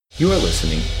You are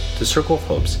listening to Circle of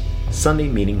Hope's Sunday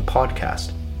Meeting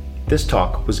Podcast. This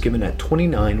talk was given at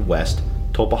 29 West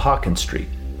Tulpehocken Street.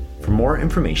 For more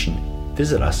information,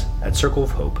 visit us at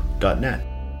circleofhope.net.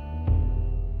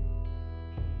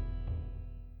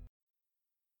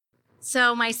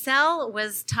 So Marcel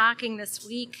was talking this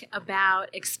week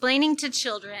about explaining to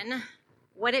children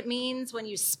what it means when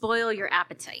you spoil your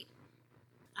appetite.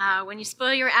 When you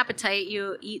spoil your appetite,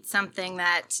 you eat something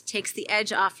that takes the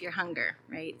edge off your hunger,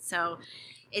 right? So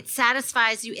it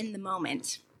satisfies you in the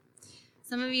moment.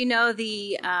 Some of you know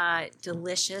the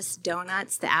delicious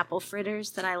donuts, the apple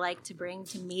fritters that I like to bring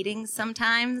to meetings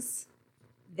sometimes.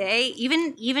 They,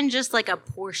 even just like a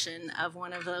portion of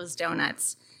one of those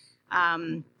donuts,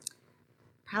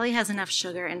 probably has enough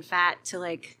sugar and fat to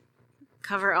like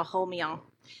cover a whole meal.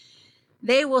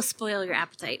 They will spoil your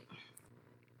appetite.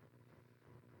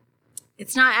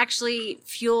 It's not actually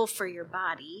fuel for your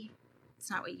body.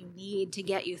 It's not what you need to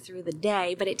get you through the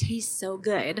day, but it tastes so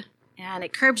good and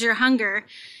it curbs your hunger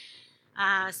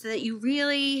so that you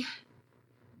really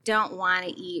don't want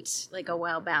to eat like a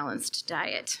well-balanced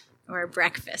diet or a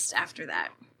breakfast after that.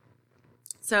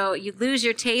 So you lose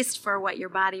your taste for what your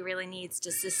body really needs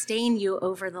to sustain you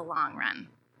over the long run.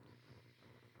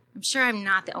 I'm sure I'm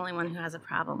not the only one who has a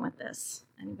problem with this.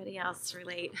 Anybody else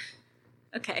relate?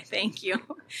 Okay, thank you.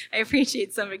 I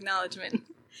appreciate some acknowledgement.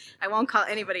 I won't call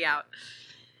anybody out.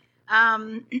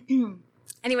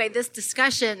 Anyway, this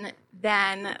discussion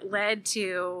then led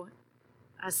to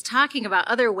us talking about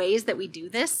other ways that we do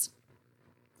this,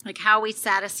 like how we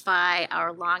satisfy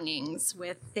our longings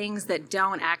with things that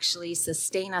don't actually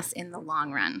sustain us in the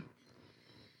long run.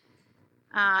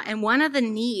 And one of the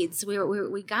needs,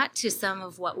 we got to some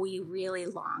of what we really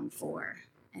long for.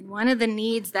 And one of the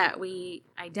needs that we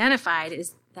identified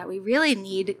is that we really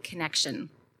need connection.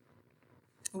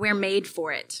 We're made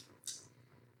for it.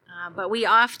 But we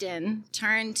often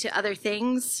turn to other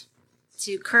things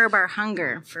to curb our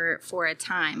hunger for a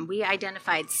time. We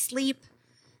identified sleep,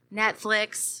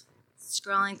 Netflix,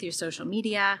 scrolling through social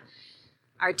media,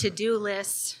 our to-do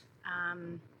list,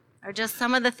 are just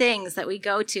some of the things that we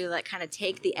go to that kind of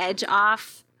take the edge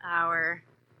off our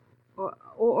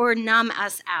or numb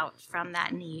us out from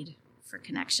that need for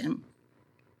connection.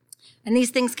 And these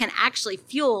things can actually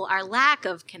fuel our lack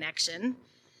of connection,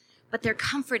 but they're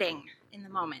comforting in the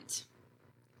moment.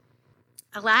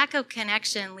 A lack of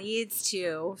connection leads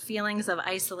to feelings of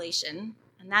isolation,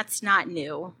 and that's not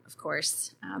new, of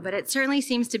course, but it certainly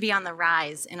seems to be on the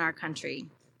rise in our country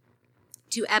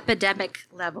to epidemic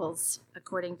levels,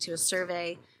 according to a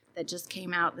survey that just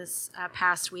came out this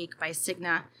past week by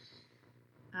Cigna.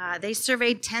 They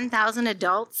surveyed 10,000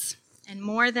 adults, and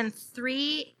more than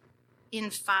 3 in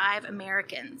 5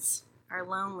 Americans are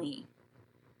lonely,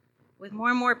 with more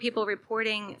and more people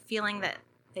reporting feeling that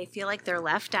they feel like they're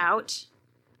left out,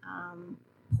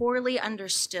 poorly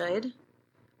understood,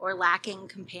 or lacking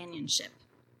companionship.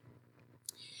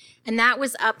 And that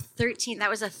was a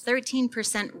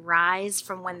 13% rise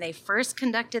from when they first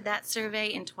conducted that survey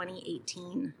in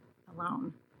 2018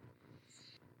 alone.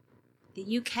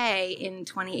 The UK in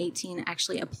 2018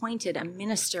 actually appointed a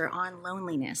minister on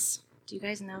loneliness. Do you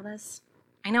guys know this?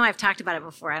 I know I've talked about it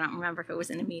before. I don't remember if it was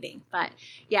in a meeting. But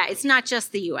yeah, it's not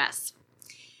just the US.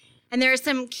 And there are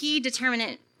some key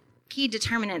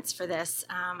determinants for this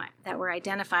that were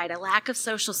identified. A lack of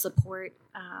social support,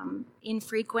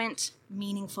 infrequent,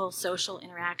 meaningful social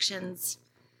interactions,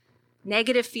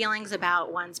 negative feelings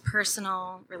about one's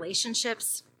personal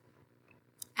relationships,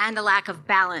 and a lack of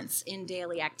balance in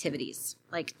daily activities,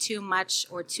 like too much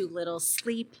or too little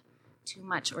sleep, too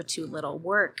much or too little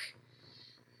work,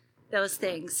 those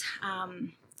things.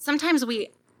 Sometimes we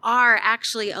are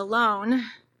actually alone,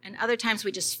 and other times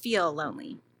we just feel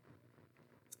lonely.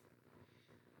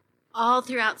 All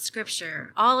throughout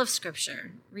Scripture, all of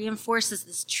Scripture reinforces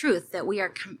this truth that we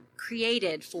are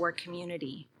created for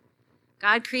community.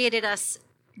 God created us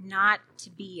not to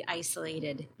be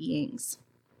isolated beings,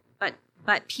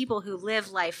 but people who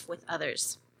live life with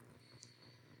others.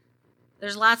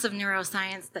 There's lots of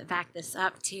neuroscience that back this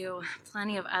up too.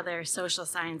 Plenty of other social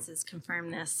sciences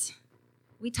confirm this.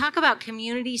 We talk about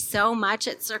community so much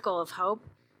at Circle of Hope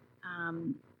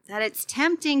that it's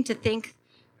tempting to think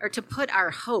or to put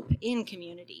our hope in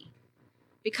community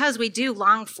because we do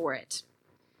long for it.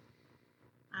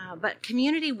 But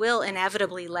community will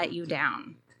inevitably let you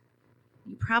down.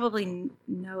 You probably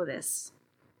know this.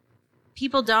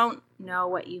 People don't know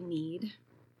what you need.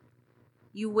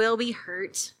 You will be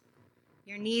hurt.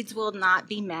 Your needs will not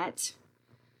be met.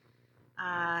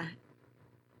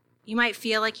 You might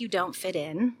feel like you don't fit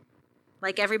in,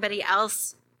 like everybody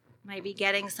else might be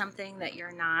getting something that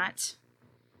you're not.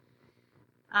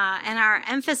 And our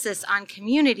emphasis on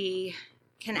community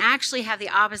can actually have the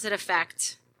opposite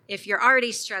effect if you're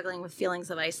already struggling with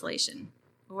feelings of isolation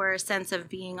or a sense of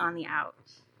being on the out.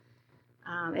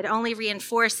 It only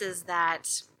reinforces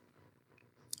that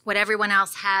what everyone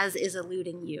else has is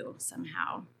eluding you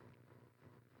somehow.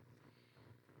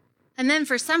 And then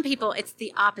for some people, it's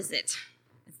the opposite.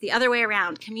 It's the other way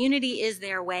around. Community is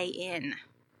their way in.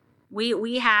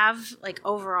 We have, like,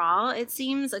 overall, it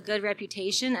seems, a good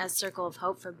reputation as Circle of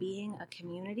Hope for being a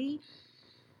community.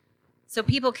 So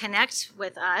people connect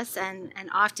with us and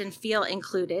often feel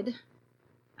included.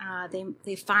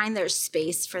 They find there's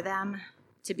space for them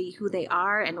to be who they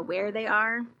are and where they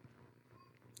are,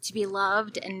 to be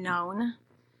loved and known.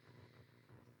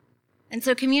 And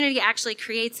so community actually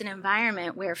creates an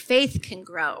environment where faith can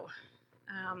grow.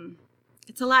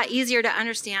 It's a lot easier to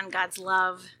understand God's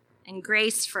love and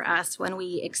grace for us when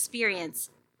we experience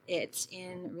it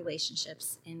in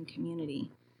relationships, in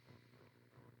community.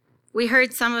 We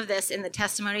heard some of this in the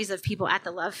testimonies of people at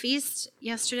the Love Feast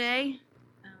yesterday.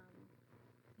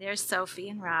 There's Sophie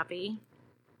and Robbie.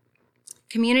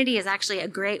 Community is actually a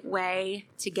great way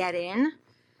to get in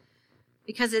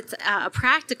because it's a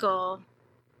practical,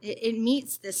 it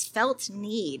meets this felt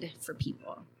need for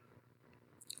people.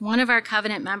 One of our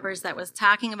covenant members that was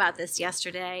talking about this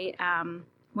yesterday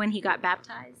when he got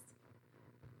baptized.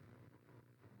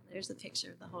 There's a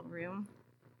picture of the whole room.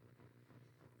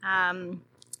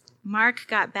 Mark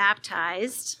got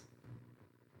baptized.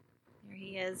 There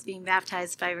he is being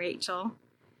baptized by Rachel.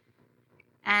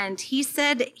 And he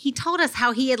told us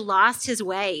how he had lost his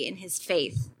way in his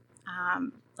faith,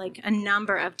 like a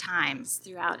number of times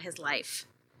throughout his life.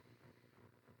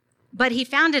 But he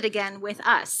found it again with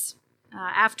us.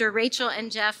 After Rachel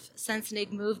and Jeff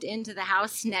Sensenig moved into the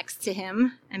house next to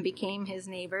him and became his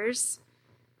neighbors,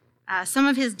 some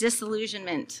of his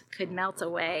disillusionment could melt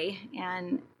away,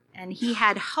 and he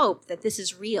had hope that this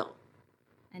is real,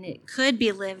 and it could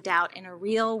be lived out in a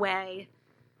real way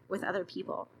with other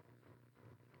people.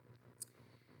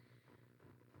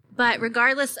 But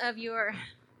regardless of your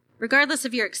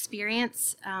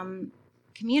experience,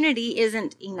 community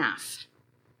isn't enough.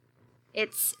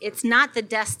 It's not the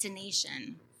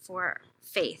destination for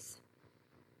faith.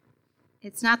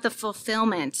 It's not the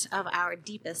fulfillment of our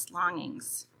deepest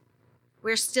longings.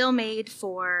 We're still made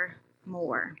for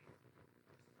more.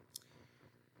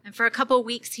 And for a couple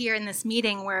weeks here in this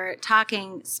meeting, we're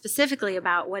talking specifically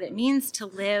about what it means to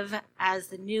live as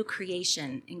the new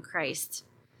creation in Christ.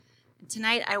 And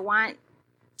tonight, I want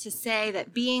to say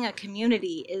that being a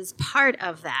community is part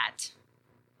of that.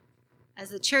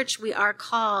 As a church, we are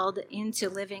called into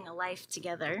living a life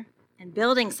together and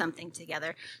building something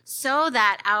together so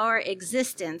that our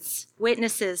existence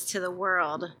witnesses to the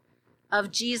world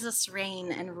of Jesus'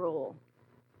 reign and rule.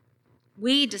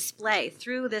 We display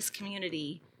through this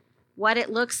community what it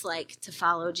looks like to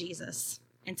follow Jesus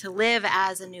and to live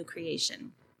as a new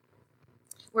creation.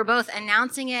 We're both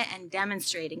announcing it and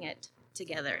demonstrating it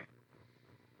together.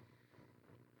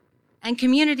 And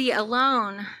community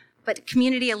alone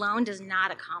does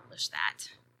not accomplish that.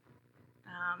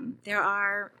 There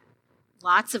are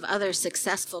lots of other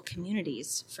successful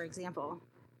communities, for example.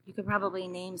 You could probably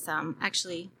name some.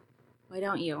 Actually, why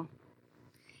don't you?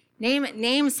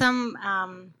 Name some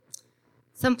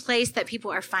place that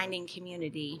people are finding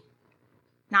community,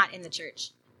 not in the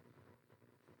church.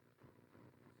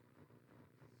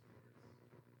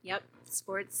 Yep,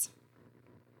 sports.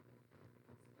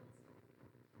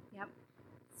 Yep,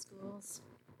 schools.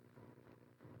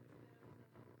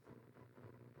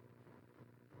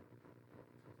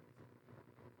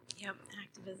 Yep,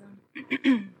 activism.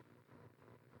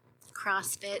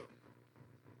 CrossFit.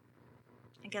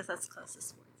 I guess that's closest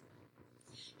sports.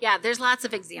 Yeah, there's lots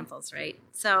of examples, right?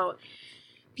 So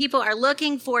people are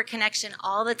looking for connection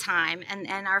all the time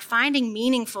and are finding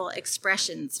meaningful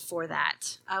expressions for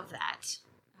that, of that.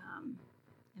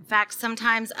 In fact,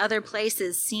 sometimes other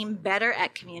places seem better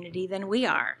at community than we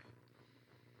are.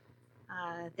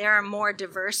 There are more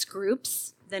diverse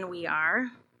groups than we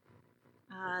are.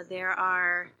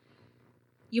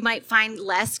 You might find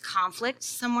less conflict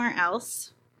somewhere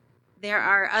else. There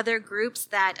are other groups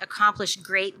that accomplish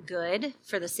great good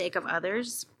for the sake of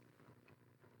others.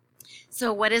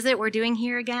 So what is it we're doing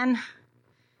here again?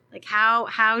 Like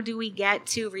how do we get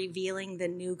to revealing the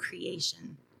new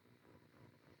creation?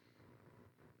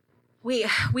 We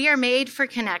are made for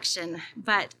connection,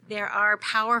 but there are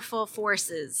powerful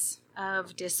forces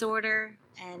of disorder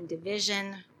and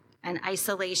division and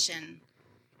isolation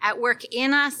at work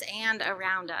in us and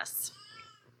around us.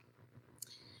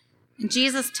 And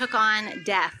Jesus took on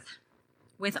death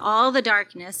with all the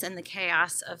darkness and the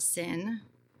chaos of sin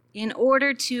in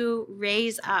order to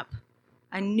raise up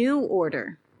a new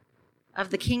order of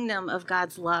the kingdom of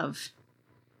God's love.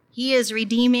 He is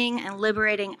redeeming and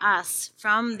liberating us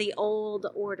from the old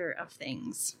order of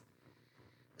things.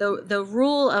 The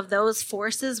rule of those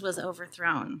forces was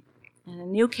overthrown, and a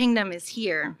new kingdom is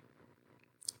here,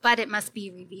 but it must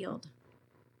be revealed.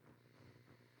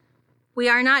 We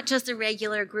are not just a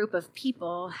regular group of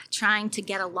people trying to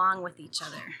get along with each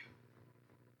other.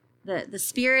 The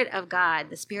Spirit of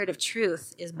God, the Spirit of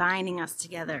truth, is binding us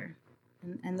together.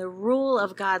 And the rule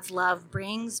of God's love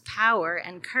brings power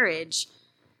and courage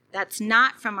that's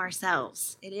not from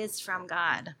ourselves. It is from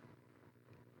God.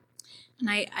 And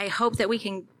I hope that we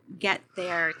can get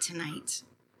there tonight.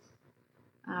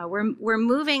 We're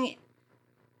moving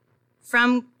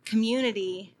from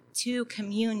community to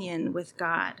communion with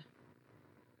God.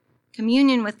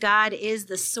 Communion with God is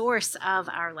the source of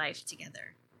our life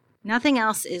together. Nothing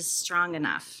else is strong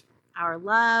enough. Our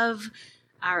love,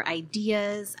 our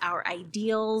ideas, our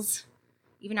ideals,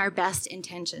 even our best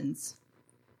intentions.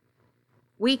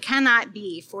 We cannot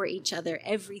be for each other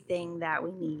everything that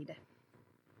we need.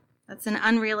 That's an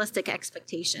unrealistic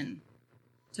expectation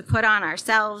to put on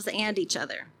ourselves and each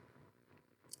other.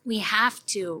 We have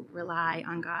to rely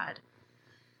on God.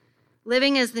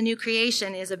 Living as the new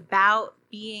creation is about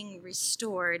being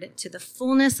restored to the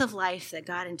fullness of life that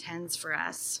God intends for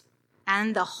us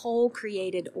and the whole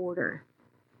created order.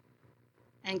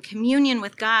 And communion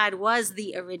with God was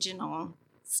the original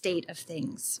state of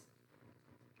things.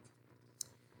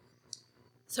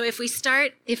 So if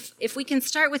we can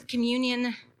start with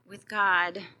communion with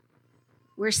God,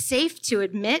 we're safe to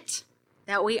admit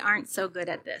that we aren't so good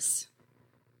at this.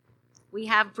 We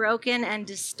have broken and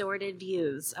distorted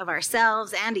views of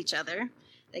ourselves and each other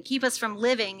that keep us from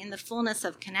living in the fullness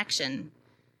of connection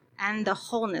and the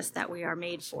wholeness that we are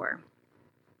made for.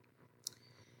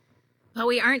 But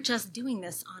we aren't just doing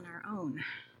this on our own.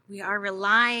 We are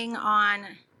relying on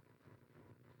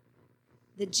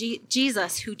the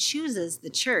Jesus who chooses the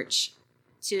church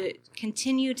to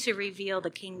continue to reveal the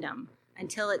kingdom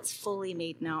until it's fully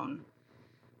made known.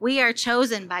 We are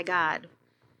chosen by God,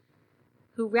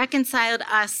 who reconciled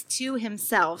us to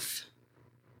himself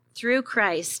through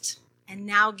Christ and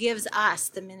now gives us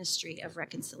the ministry of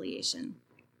reconciliation.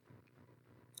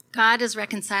 God is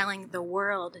reconciling the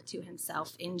world to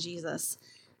himself in Jesus,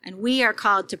 and we are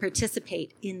called to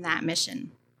participate in that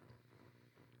mission.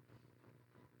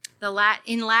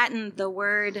 In Latin, the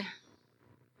word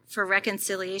for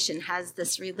reconciliation has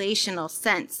this relational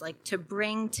sense, like to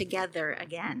bring together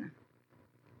again,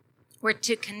 or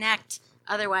to connect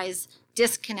otherwise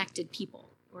disconnected people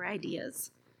or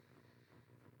ideas.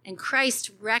 And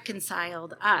Christ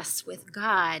reconciled us with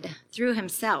God through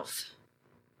himself.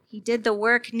 He did the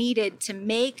work needed to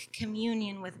make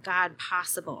communion with God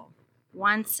possible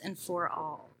once and for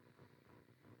all.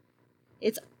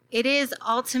 It is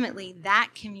ultimately that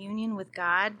communion with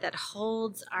God that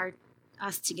holds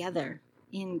us together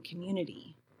in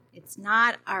community. It's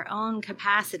not our own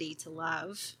capacity to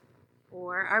love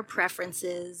or our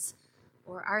preferences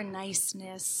or our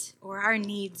niceness or our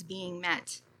needs being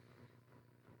met.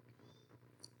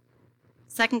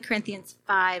 2 Corinthians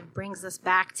 5 brings us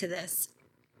back to this.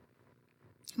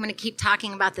 I'm going to keep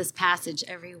talking about this passage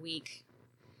every week.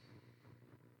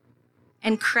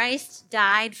 And Christ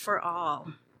died for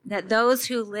all, that those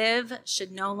who live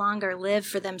should no longer live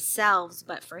for themselves,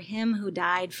 but for him who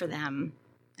died for them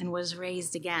and was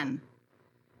raised again.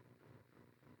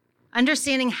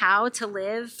 Understanding how to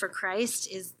live for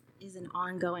Christ is an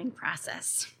ongoing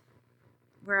process.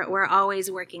 We're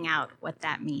always working out what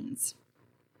that means.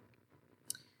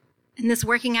 And this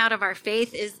working out of our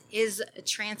faith is a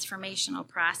transformational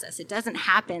process. It doesn't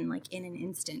happen like in an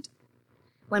instant.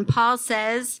 When Paul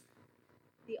says,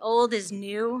 the old is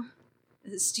gone,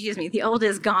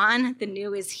 the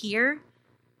new is here,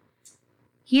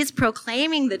 he is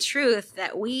proclaiming the truth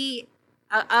that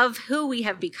of who we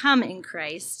have become in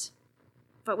Christ,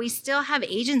 but we still have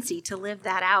agency to live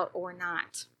that out or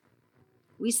not.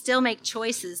 We still make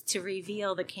choices to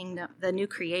reveal the kingdom, the new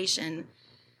creation,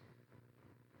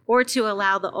 or to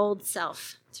allow the old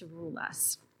self to rule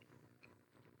us.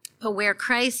 But where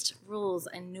Christ rules,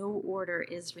 a new order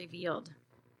is revealed.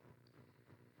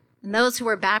 And those who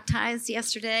were baptized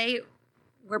yesterday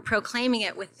were proclaiming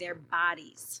it with their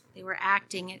bodies. They were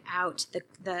acting it out.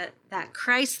 That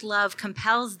Christ's love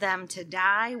compels them to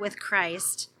die with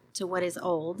Christ to what is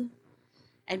old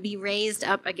and be raised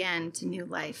up again to new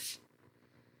life.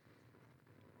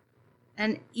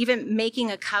 And even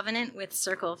making a covenant with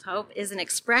Circle of Hope is an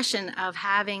expression of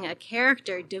having a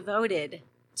character devoted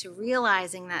to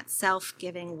realizing that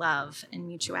self-giving love and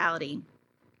mutuality.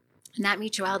 And that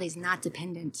mutuality is not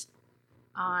dependent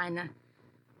on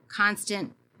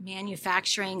constant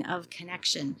manufacturing of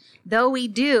connection, though we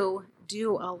do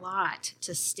a lot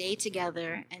to stay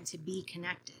together and to be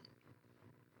connected.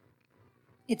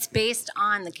 It's based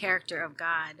on the character of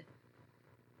God,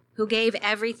 who gave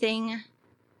everything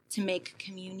to make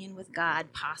communion with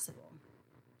God possible.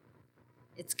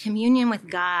 It's communion with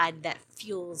God that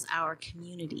fuels our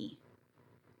community.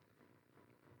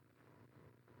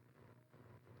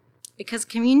 Because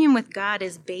communion with God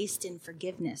is based in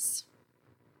forgiveness.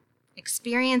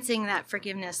 Experiencing that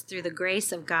forgiveness through the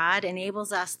grace of God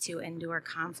enables us to endure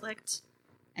conflict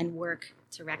and work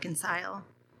to reconcile,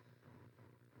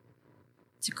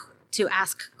 to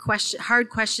ask hard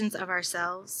questions of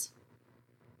ourselves,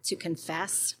 to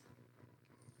confess.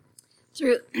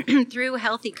 Through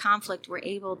healthy conflict, we're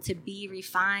able to be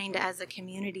refined as a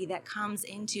community that comes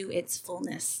into its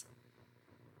fullness.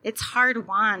 It's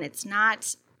hard-won. It's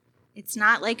not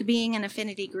like being an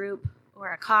affinity group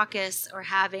or a caucus or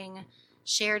having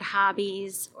shared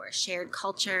hobbies or a shared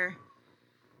culture.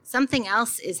 Something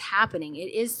else is happening.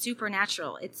 It is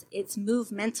supernatural. It's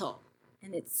movemental,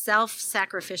 and it's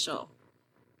self-sacrificial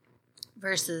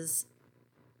versus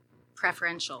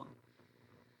preferential.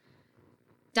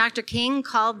 Dr. King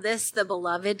called this the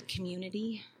beloved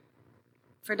community.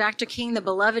 For Dr. King, the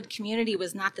beloved community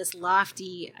was not this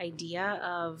lofty idea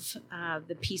of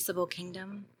the peaceable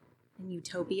kingdom and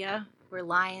utopia where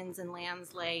lions and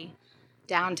lambs lay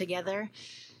down together.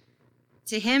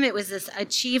 To him, it was this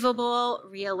achievable,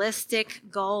 realistic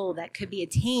goal that could be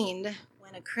attained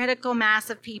when a critical mass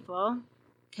of people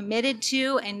committed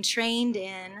to and trained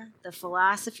in the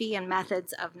philosophy and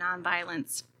methods of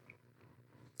nonviolence.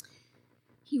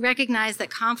 He recognized that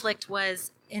conflict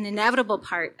was an inevitable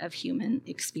part of human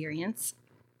experience,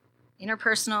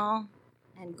 interpersonal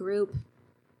and group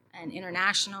and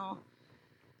international.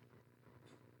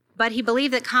 But he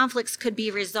believed that conflicts could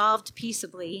be resolved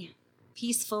peacefully,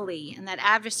 and that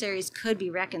adversaries could be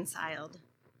reconciled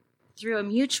through a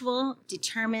mutual,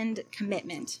 determined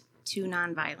commitment to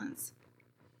nonviolence.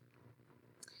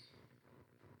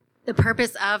 The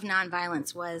purpose of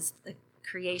nonviolence was the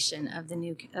creation of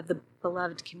the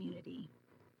beloved community.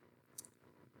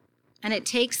 And it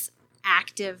takes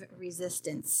active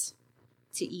resistance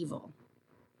to evil.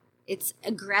 It's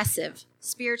aggressive,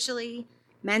 spiritually,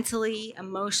 mentally,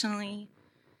 emotionally.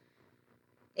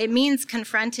 It means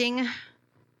confronting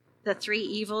the three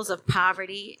evils of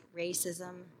poverty,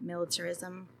 racism,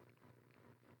 militarism.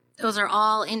 Those are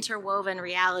all interwoven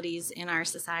realities in our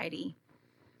society.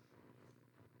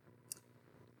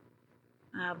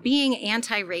 Being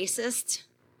anti-racist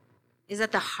is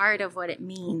at the heart of what it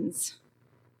means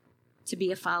to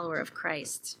be a follower of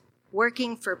Christ.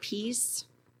 Working for peace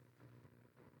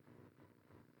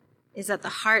is at the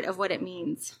heart of what it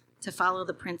means to follow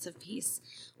the Prince of Peace.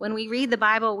 When we read the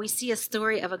Bible, we see a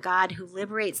story of a God who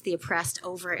liberates the oppressed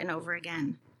over and over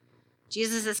again.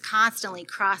 Jesus is constantly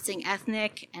crossing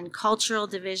ethnic and cultural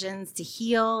divisions to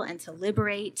heal and to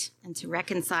liberate and to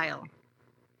reconcile.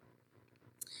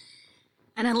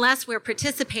 And unless we're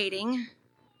participating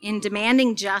in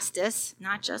demanding justice,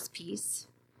 not just peace,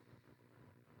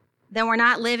 then we're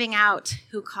not living out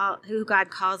who God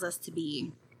calls us to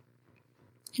be.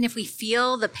 And if we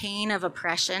feel the pain of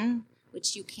oppression,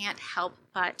 which you can't help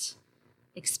but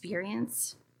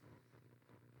experience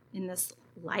in this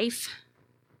life,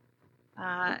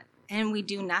 and we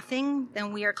do nothing,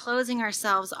 then we are closing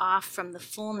ourselves off from the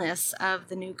fullness of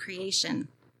the new creation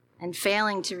and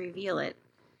failing to reveal it.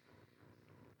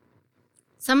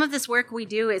 Some of this work we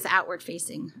do is outward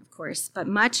facing, of course, but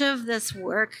much of this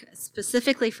work,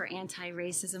 specifically for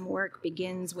anti-racism work,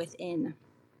 begins within.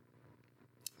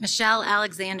 Michelle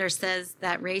Alexander says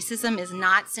that racism is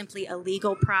not simply a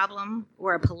legal problem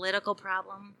or a political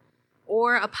problem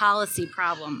or a policy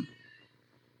problem.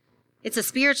 It's a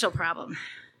spiritual problem.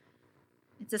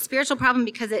 It's a spiritual problem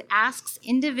because it asks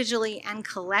individually and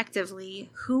collectively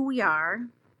who we are,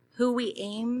 who we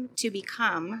aim to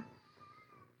become,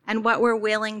 and what we're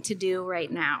willing to do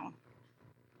right now.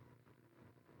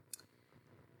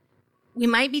 We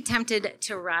might be tempted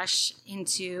to rush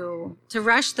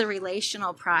the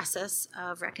relational process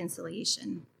of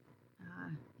reconciliation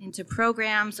into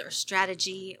programs or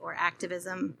strategy or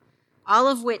activism, all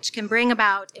of which can bring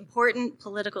about important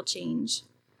political change.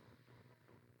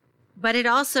 But it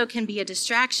also can be a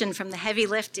distraction from the heavy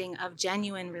lifting of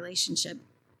genuine relationship,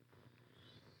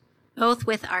 both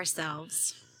with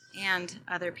ourselves and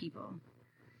other people.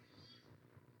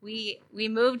 We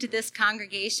moved this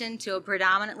congregation to a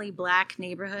predominantly Black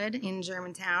neighborhood in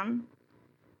Germantown.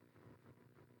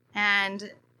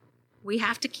 And we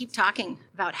have to keep talking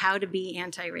about how to be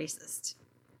anti-racist.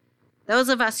 Those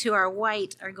of us who are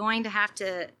white are going to have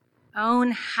to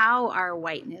own how our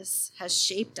whiteness has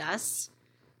shaped us,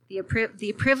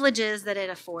 the privileges that it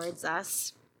affords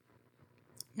us,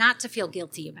 not to feel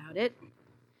guilty about it.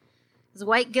 Because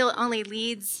white guilt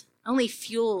only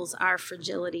fuels our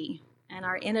fragility and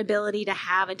our inability to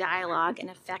have a dialogue and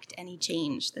affect any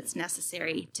change that's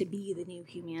necessary to be the new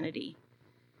humanity.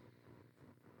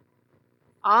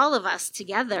 All of us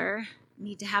together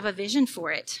need to have a vision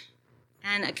for it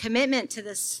and a commitment to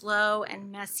this slow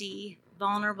and messy,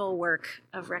 vulnerable work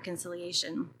of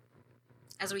reconciliation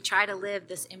as we try to live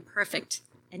this imperfect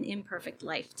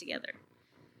life together.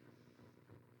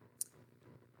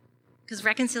 Because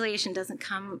reconciliation doesn't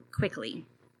come quickly.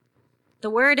 The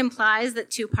word implies that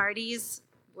two parties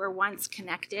were once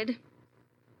connected.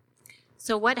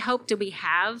 So what hope do we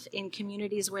have in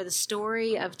communities where the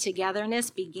story of togetherness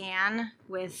began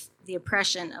with the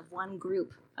oppression of one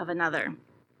group of another,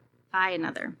 by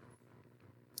another?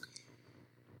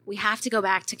 We have to go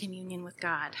back to communion with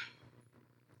God.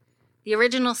 The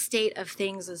original state of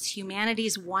things was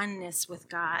humanity's oneness with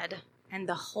God and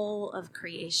the whole of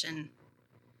creation.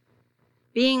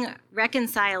 Being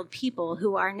reconciled people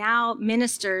who are now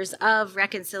ministers of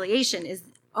reconciliation is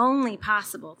only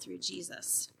possible through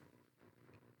Jesus.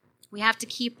 We have to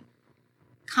keep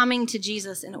coming to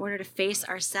Jesus in order to face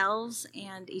ourselves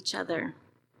and each other.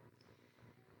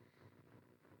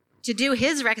 To do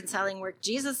his reconciling work,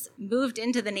 Jesus moved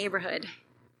into the neighborhood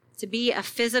to be a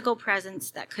physical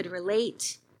presence that could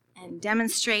relate and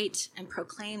demonstrate and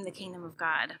proclaim the kingdom of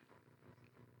God.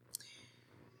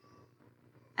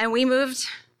 And we moved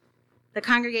the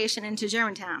congregation into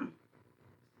Germantown.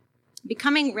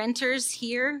 Becoming renters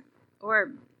here,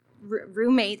 or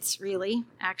roommates really,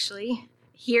 actually,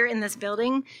 here in this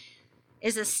building,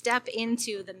 is a step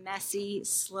into the messy,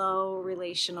 slow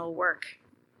relational work.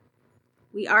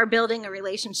 We are building a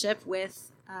relationship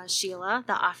with Sheila,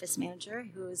 the office manager,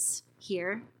 who is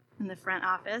here in the front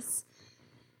office.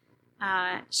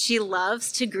 She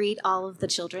loves to greet all of the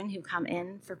children who come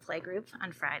in for playgroup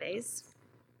on Fridays.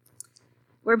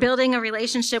 We're building a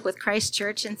relationship with Christ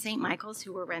Church in St. Michael's,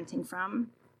 who we're renting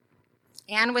from,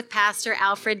 and with Pastor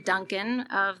Alfred Duncan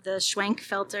of the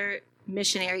Schwenkfelter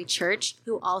Missionary Church,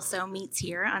 who also meets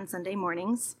here on Sunday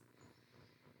mornings.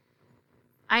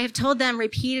 I have told them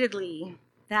repeatedly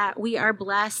that we are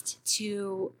blessed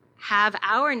to have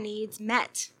our needs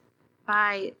met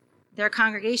by their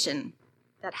congregation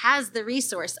that has the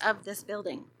resource of this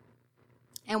building.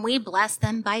 And we bless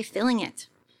them by filling it.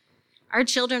 Our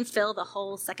children fill the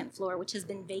whole second floor, which has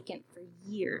been vacant for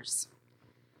years.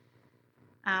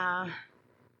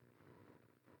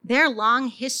 Their long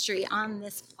history on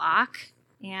this block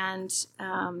and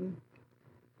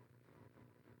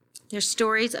their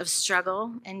stories of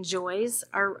struggle and joys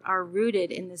are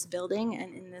rooted in this building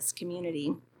and in this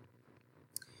community.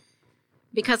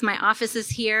 Because my office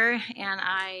is here and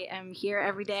I am here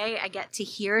every day, I get to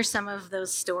hear some of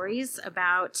those stories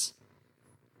about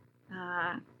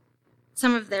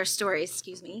some of their stories,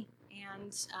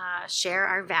 and share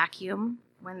our vacuum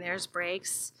when there's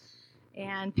breaks,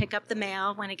 and pick up the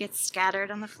mail when it gets scattered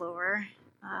on the floor,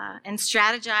 and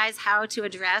strategize how to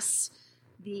address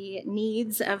the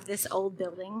needs of this old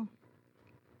building.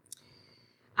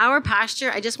 Our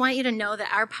posture, I just want you to know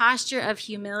that our posture of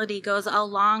humility goes a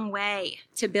long way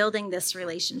to building this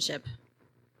relationship.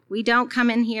 We didn't come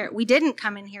in here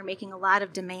making a lot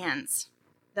of demands,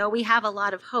 though we have a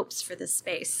lot of hopes for this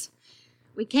space.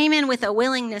 We came in with a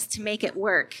willingness to make it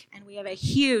work, and we have a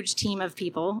huge team of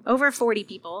people, over 40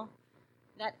 people,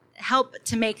 that help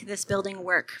to make this building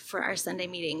work for our Sunday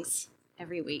meetings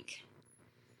every week.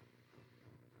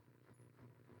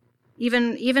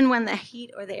 Even when the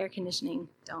heat or the air conditioning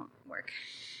don't work.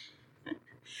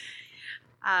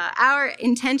 Our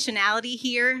intentionality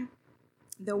here,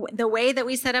 the way that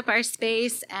we set up our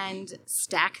space and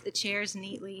stack the chairs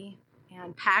neatly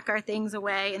and pack our things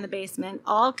away in the basement,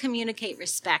 all communicate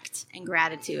respect and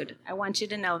gratitude. I want you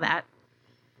to know that.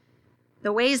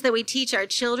 The ways that we teach our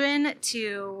children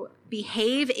to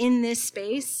behave in this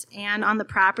space and on the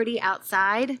property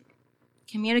outside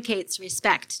communicates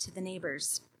respect to the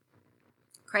neighbors.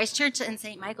 Christ Church and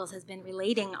St. Michael's has been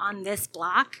relating on this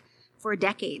block for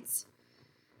decades.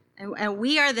 And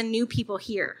we are the new people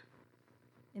here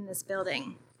in this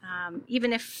building,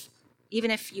 even if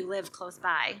you live close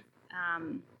by.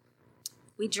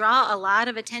 We draw a lot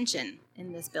of attention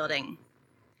in this building.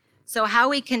 So how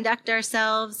we conduct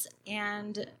ourselves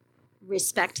and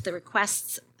respect the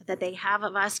requests that they have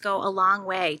of us go a long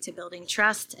way to building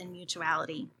trust and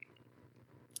mutuality.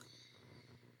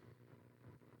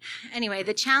 Anyway,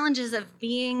 the challenges of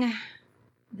being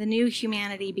the new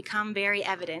humanity become very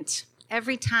evident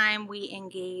every time we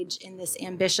engage in this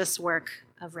ambitious work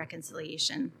of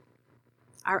reconciliation.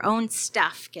 Our own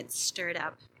stuff gets stirred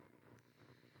up.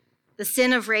 The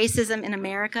sin of racism in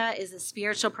America is a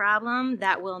spiritual problem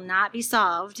that will not be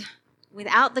solved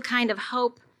without the kind of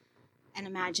hope and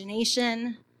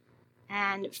imagination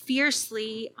and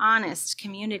fiercely honest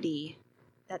community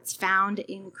that's found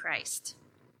in Christ.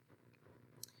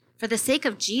 For the sake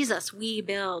of Jesus, we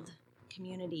build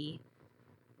community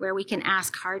where we can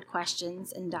ask hard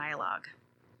questions and dialogue.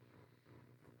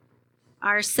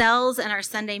 Our cells and our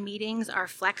Sunday meetings are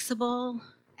flexible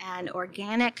and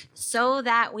organic so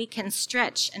that we can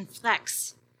stretch and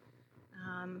flex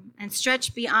and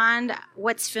stretch beyond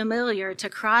what's familiar to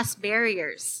cross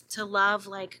barriers to love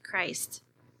like Christ.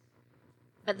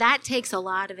 But that takes a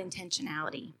lot of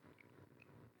intentionality,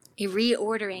 a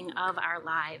reordering of our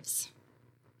lives.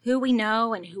 Who we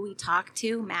know and who we talk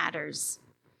to matters.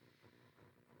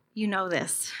 You know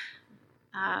this.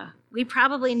 We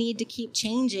probably need to keep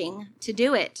changing to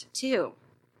do it, too.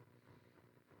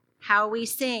 How we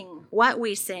sing, what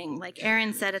we sing, like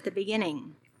Aaron said at the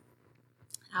beginning.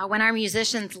 When our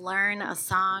musicians learn a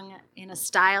song in a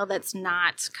style that's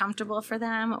not comfortable for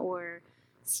them or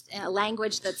a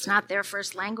language that's not their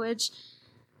first language,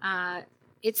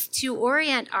 it's to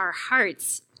orient our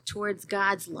hearts towards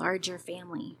God's larger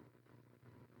family.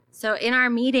 So in our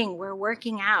meeting, we're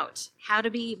working out how to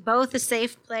be both a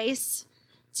safe place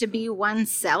to be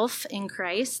oneself in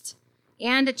Christ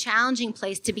and a challenging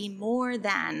place to be more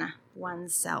than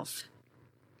oneself.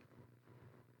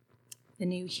 The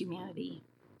new humanity.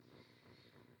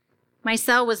 My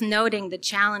cell was noting the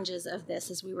challenges of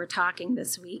this as we were talking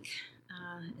this week.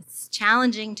 It's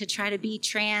challenging to try to be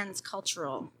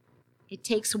transcultural. It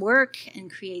takes work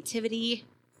and creativity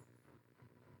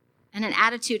and an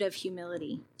attitude of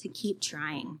humility to keep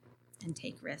trying and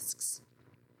take risks.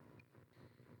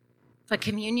 But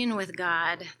communion with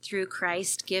God through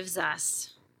Christ gives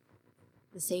us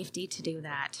the safety to do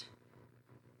that.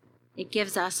 It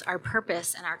gives us our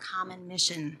purpose and our common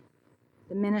mission,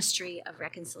 the ministry of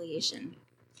reconciliation.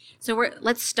 So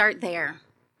let's start there,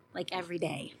 like every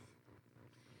day.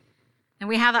 And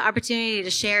we have the opportunity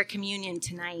to share communion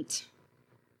tonight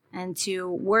and to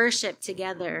worship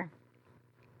together,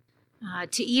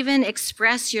 to even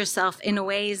express yourself in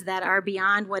ways that are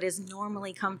beyond what is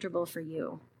normally comfortable for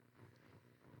you.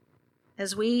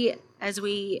 As we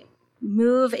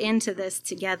move into this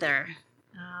together,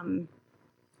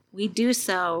 we do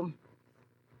so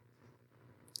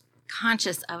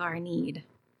conscious of our need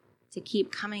to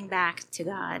keep coming back to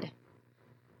God,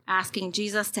 asking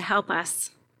Jesus to help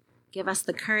us, give us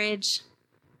the courage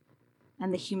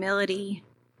and the humility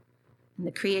and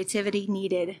the creativity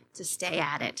needed to stay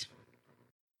at it.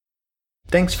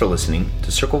 Thanks for listening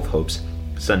to Circle of Hope's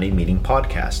Sunday Meeting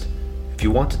Podcast. If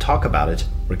you want to talk about it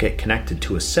or get connected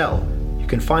to a cell, you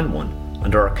can find one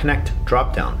under our Connect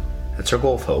dropdown at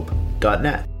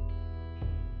circleofhope.net.